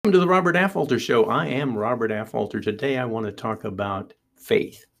Welcome to the Robert Affolter Show. I am Robert Affolter. Today I want to talk about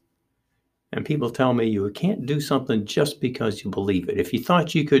faith. And people tell me you can't do something just because you believe it. If you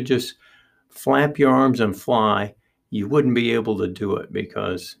thought you could just flap your arms and fly, you wouldn't be able to do it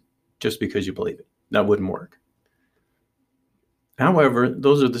just because you believe it. That wouldn't work. However,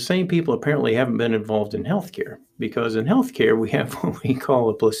 those are the same people apparently haven't been involved in healthcare, because in healthcare we have what we call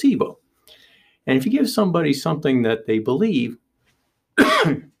a placebo. And if you give somebody something that they believe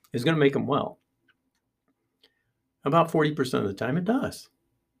is going to make them well, about 40% of the time it does.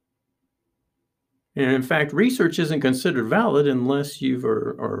 And in fact, research isn't considered valid unless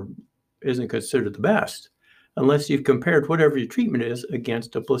or isn't considered the best, unless you've compared whatever your treatment is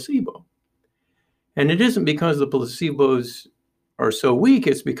against a placebo. And it isn't because the placebos are so weak,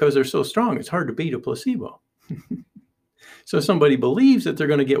 it's because they're so strong. It's hard to beat a placebo. So if somebody believes that they're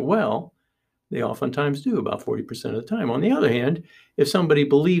going to get well, they oftentimes do about 40% of the time. On the other hand, if somebody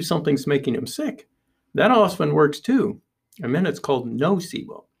believes something's making them sick, that often works too. And then it's called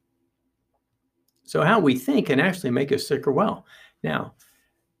nocebo. So how we think can actually make us sick or well. Now,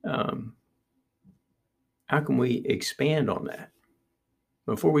 how can we expand on that?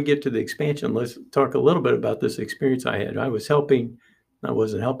 Before we get to the expansion, let's talk a little bit about this experience I had. I was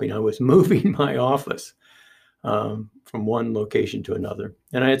moving my office from one location to another.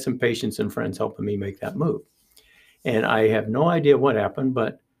 And I had some patients and friends helping me make that move. And I have no idea what happened,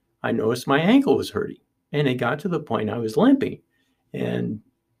 but I noticed my ankle was hurting. And it got to the point I was limping. And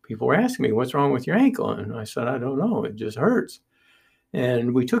people were asking me, what's wrong with your ankle? And I said, I don't know. It just hurts.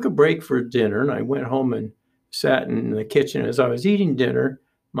 And we took a break for dinner, and I went home and sat in the kitchen. As I was eating dinner,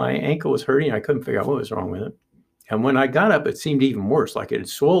 my ankle was hurting. I couldn't figure out what was wrong with it. And when I got up, it seemed even worse, like it had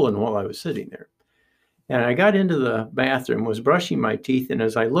swollen while I was sitting there. And I got into the bathroom, was brushing my teeth, and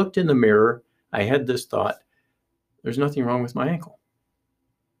as I looked in the mirror, I had this thought, there's nothing wrong with my ankle.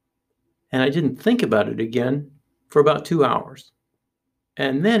 And I didn't think about it again for about 2 hours.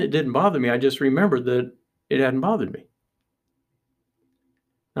 And then it didn't bother me. I just remembered that it hadn't bothered me.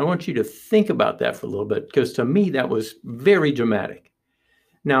 I want you to think about that for a little bit, because to me, that was very dramatic.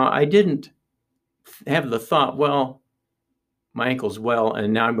 Now, I didn't have the thought, well, my ankle's well,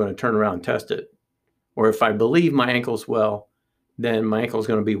 and now I'm going to turn around and test it. Or if I believe my ankle's well, then my ankle's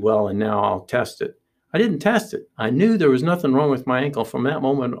going to be well, and now I'll test it. I didn't test it. I knew there was nothing wrong with my ankle. From that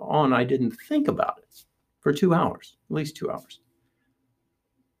moment on, I didn't think about it for 2 hours, at least 2 hours.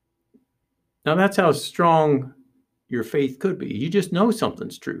 Now, that's how strong your faith could be. You just know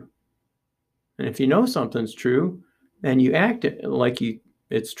something's true. And if you know something's true and you act like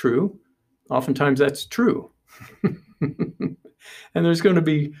it's true, oftentimes that's true. And there's going to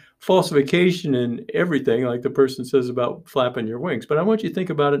be falsification in everything, like the person says about flapping your wings. But I want you to think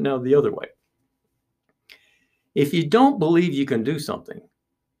about it now the other way. If you don't believe you can do something,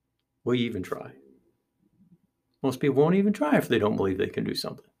 will you even try? Most people won't even try if they don't believe they can do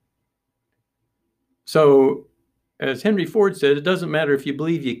something. So, as Henry Ford said, it doesn't matter if you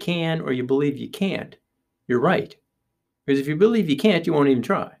believe you can or you believe you can't. You're right. Because if you believe you can't, you won't even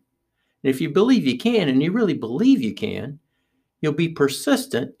try. And if you believe you can and you really believe you can, you'll be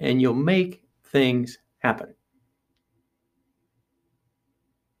persistent and you'll make things happen.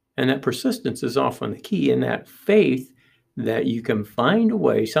 And that persistence is often the key, in that faith that you can find a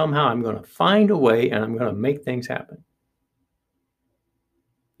way. Somehow I'm going to find a way and I'm going to make things happen.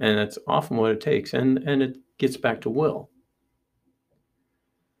 And that's often what it takes. And it gets back to will.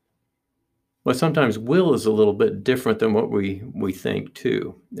 But sometimes will is a little bit different than what we think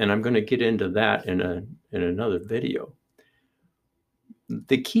too. And I'm going to get into that in another video.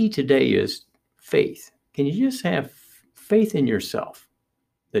 The key today is faith. Can you just have faith in yourself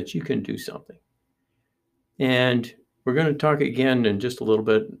that you can do something? And we're going to talk again in just a little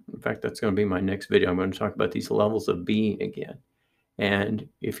bit. In fact, that's going to be my next video. I'm going to talk about these levels of being again. And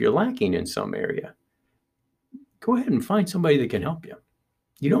if you're lacking in some area, go ahead and find somebody that can help you.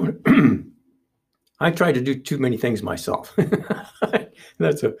 You don't. I try to do too many things myself.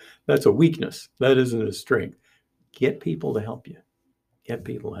 That's a weakness. That isn't a strength. Get people to help you. Get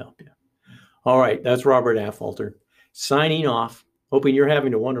people to help you. All right, that's Robert Affolter signing off, hoping you're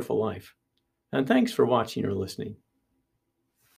having a wonderful life. And thanks for watching or listening.